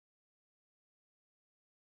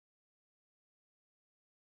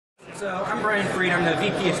So I'm Brian Freed, I'm the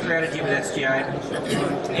VP of Strategy with SGI,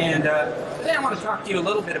 and today I want to talk to you a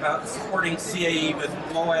little bit about supporting CAE with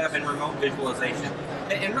Moab and Remote Visualization.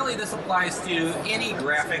 And really this applies to any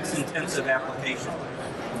graphics-intensive application.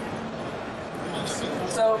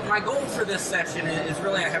 So my goal for this session is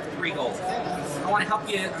really, I have three goals. I want to help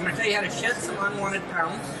you, I'm going to tell you how to shed some unwanted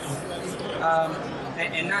pounds,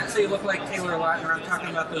 and not so you look like Taylor Lautner. I'm talking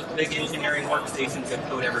about those big engineering workstations that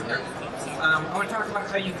code everywhere. I want to talk about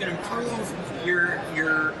how you can improve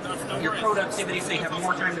your productivity so you have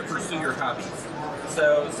more time to pursue your hobbies.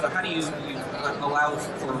 So how do you allow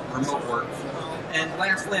for remote work? And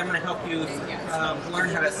lastly, I'm going to help you learn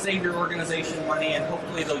how to save your organization money, and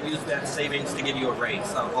hopefully they'll use that savings to give you a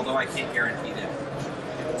raise, although I can't guarantee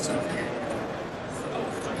that.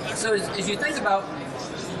 So as you think about...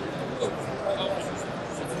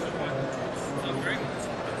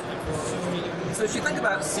 So as you think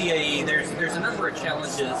about CAE, there's a number of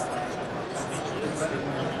challenges.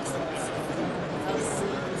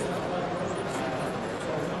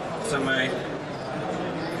 So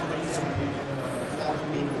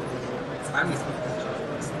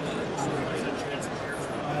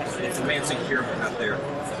it's advancing here, but not there.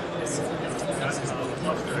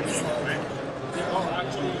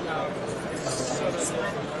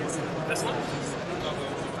 This one?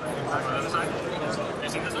 On the other side?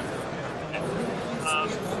 Facing this one?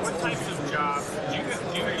 What types of jobs do you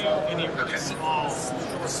any really small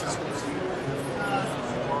short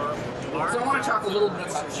So I want to talk a little bit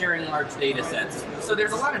about sharing large data sets. So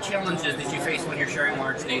there's a lot of challenges that you face when you're sharing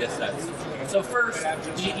large data sets. So first,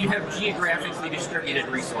 you have geographically distributed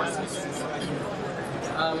resources.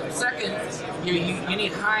 Second, you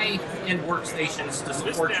need high-end workstations to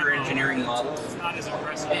support your engineering models.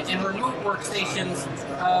 And remote workstations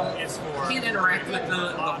can't interact with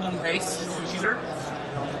the home base computer.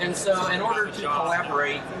 And so in order to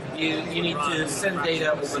collaborate, you need to send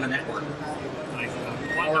data over the network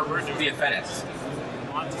or via FedEx.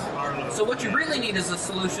 So what you really need is a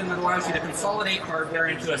solution that allows you to consolidate hardware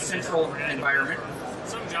into a central environment,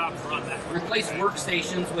 replace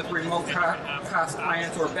workstations with remote cost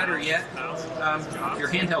clients, or better yet, your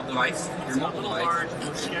handheld device, your mobile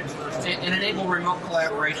device, and enable remote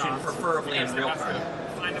collaboration, preferably in real time.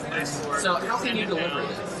 So how can you deliver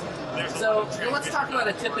this? So let's talk about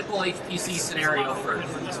a typical HPC scenario first.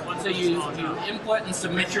 So you input and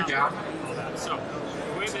submit your job,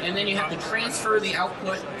 and then you have to transfer the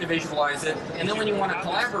output to visualize it, and then when you want to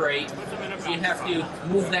collaborate, you have to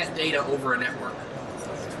move that data over a network.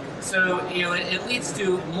 So it leads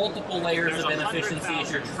to multiple layers of inefficiency as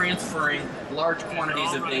you're transferring large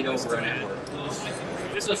quantities of data over a network.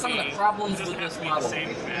 So some of the problems with this model,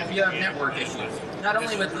 you have network issues. Not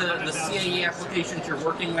only with the CAE applications you're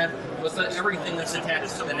working with, but everything that's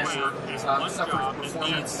attached to the network suffers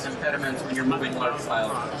performance impediments when you're moving large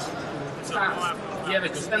files. You have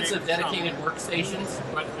expensive dedicated workstations,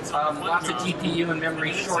 lots of GPU and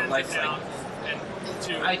memory short life cycle.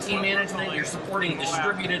 IT management, you're supporting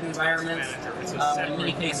distributed environments, in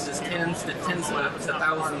many cases tens to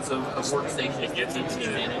thousands of workstations that need to be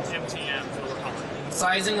managed.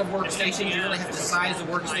 Sizing of workstations, you really have to size the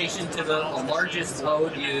workstation to the largest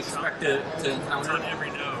load you expect to encounter.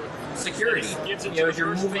 Security, as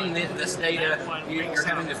you're moving this data, you're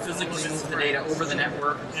having to physically move the data over the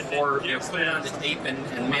network, or put it on the tape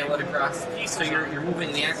and mail it across. So you're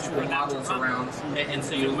moving the actual models around, and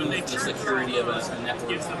so you lose the security of a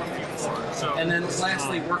network. And then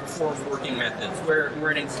lastly, workforce working methods. We're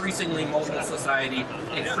an increasingly mobile society,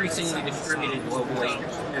 increasingly distributed globally,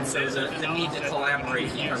 and so the need to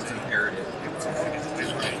collaborate becomes imperative.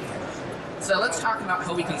 So let's talk about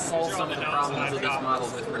how we can solve some of the problems of this model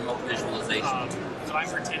with remote visualization.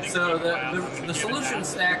 So the solution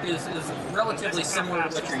stack is relatively similar to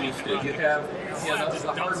what you're used to. You have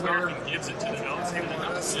the hardware,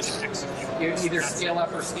 you either scale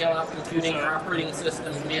up or scale out computing, your operating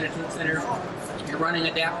system, management center. You're running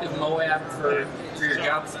adaptive Moab for your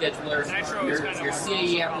job scheduler, your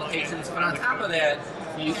CAE applications, but on top of that,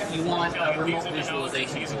 you want a remote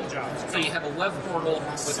visualization tool. So you have a web portal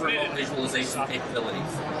with remote visualization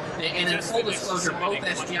capabilities. And in full disclosure, both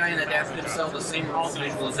SGI and Adaptive sell the same remote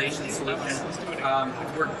visualization solution.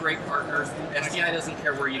 We're great partners. SGI doesn't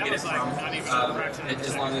care where you get it from,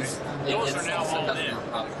 as long as it solves the customer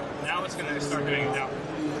problem. Now it's going to start doing it now.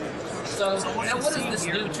 So now what does this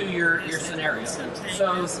do to your scenario?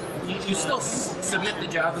 So you still submit the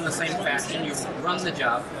job in the same fashion, you run the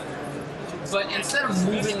job, but instead of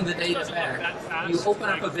moving the data back, you open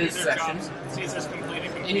up a viz session,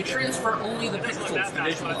 and you transfer only the pixels to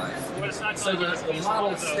visualize. So the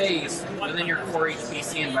model stays within your core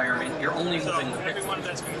HPC environment. You're only moving the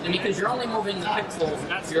pixels. And because you're only moving the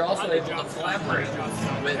pixels, you're also able to collaborate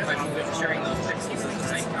by sharing those pixels at the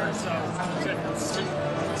same time.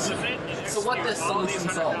 So what this solution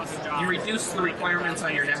solves, you reduce the requirements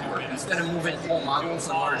on your network. Instead of moving whole models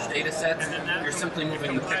and large data sets, you're simply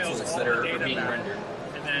moving the pixels that are being rendered.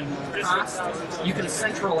 Cost, you can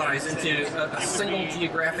centralize into a single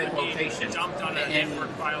geographic location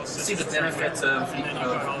and see the benefits of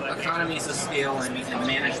economies of scale and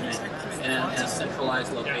management in a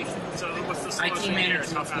centralized location. IT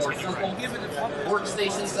management's more simple.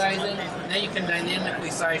 Workstation sizing, now you can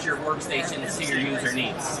dynamically size your workstation to see your user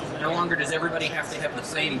needs. No longer does everybody have to have the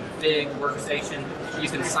same big workstation. You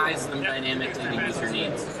can size them dynamically to user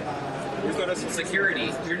needs.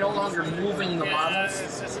 Security, you're no longer moving the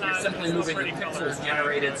models, you're simply moving the pixels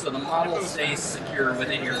generated so the model stays secure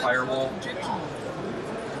within your firewall.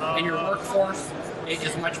 And your workforce, it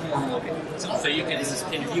is much more mobile. So you can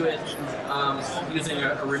view it using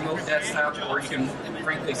a remote desktop, or you can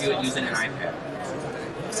frankly view it using an iPad.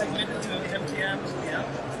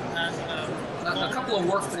 A couple of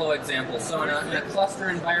workflow examples. So in a cluster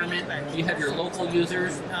environment, you have your local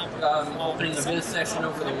users opening the viz session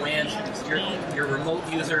over the WAN. Your remote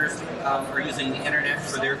users are using the internet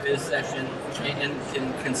for their viz session and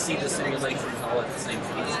can see the simulations all at the same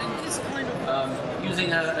time.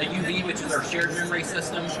 Using a UV, which is our shared memory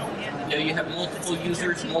system, you have multiple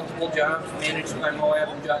users, multiple jobs managed by Moab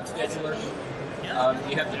and Job Scheduler.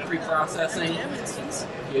 You have the pre-processing.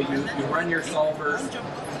 You run your solvers.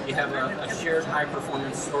 You have a shared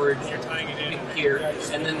high-performance storage here,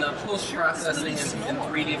 and then the post-processing and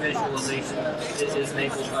 3D visualization is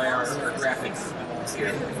enabled by our graphics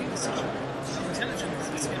here.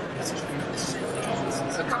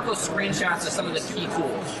 A couple of screenshots of some of the key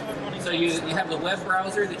tools. So you have the web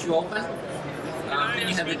browser that you open. Then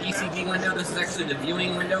you have the DCG window. This is actually the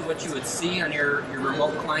viewing window, what you would see on your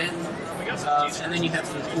remote client. And then you have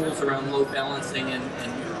some tools around load balancing and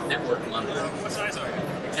network monitoring. What size are you?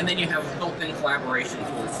 And then you have built-in collaboration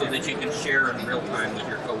tools so that you can share in real time with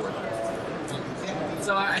your coworkers.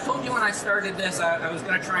 So I told you when I started this, I was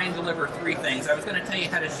going to try and deliver three things. I was going to tell you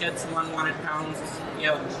how to shed some unwanted pounds.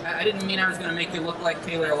 I didn't mean I was going to make you look like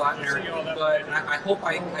Taylor Lautner, but I hope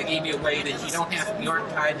I gave you a way that you aren't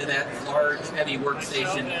tied to that large, heavy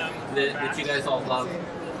workstation that you guys all love.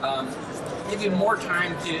 Give you more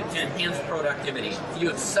time to enhance productivity. You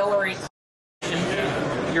accelerate.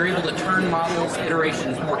 You're able to turn models,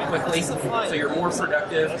 iterations more quickly, so you're more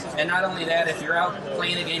productive. And not only that, if you're out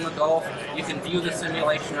playing a game of golf, you can view the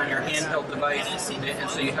simulation on your handheld device, and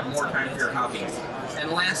so you have more time for your hobbies.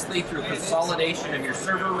 And lastly, through consolidation of your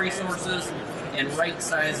server resources and right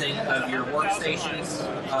sizing of your workstations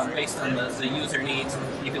based on the user needs,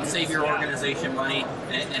 you can save your organization money,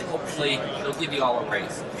 and hopefully it'll give you all a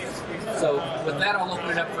raise. So with that, I'll open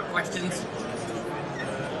it up for questions.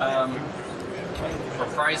 Or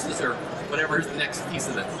prizes, or whatever is the next piece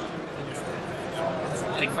of this.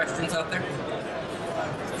 Any questions out there?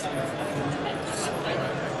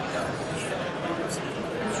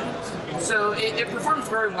 So it performs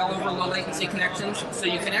very well over low latency connections, so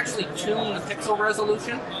you can actually tune the pixel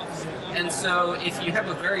resolution. And so if you have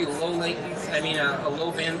a very low latency, a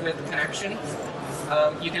low bandwidth connection,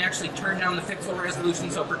 you can actually turn down the pixel resolution,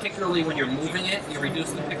 so particularly when you're moving it, you reduce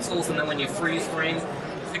the pixels, and then when you freeze frame,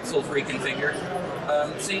 pixels reconfigure.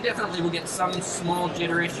 So you definitely will get some small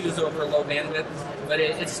jitter issues over low bandwidth, but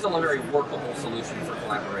it's still a very workable solution for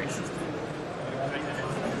collaboration.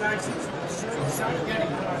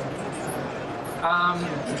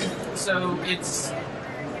 So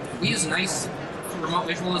we use nice remote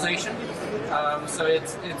visualization. So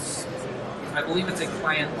I believe it's a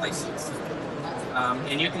client license.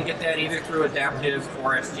 And you can get that either through Adaptive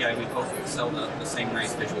or SGI. We both sell the same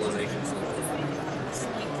nice visualization solution.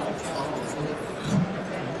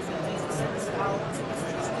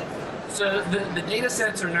 So the data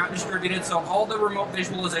sets are not distributed, so all the remote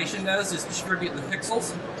visualization does is distribute the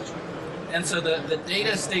pixels. And so the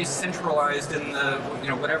data stays centralized in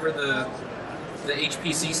whatever the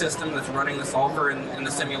HPC system that's running the solver and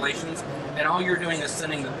the simulations, and all you're doing is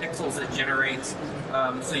sending the pixels it generates,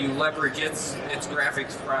 so you leverage its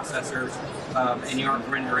graphics processors, and you aren't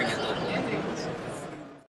rendering it locally.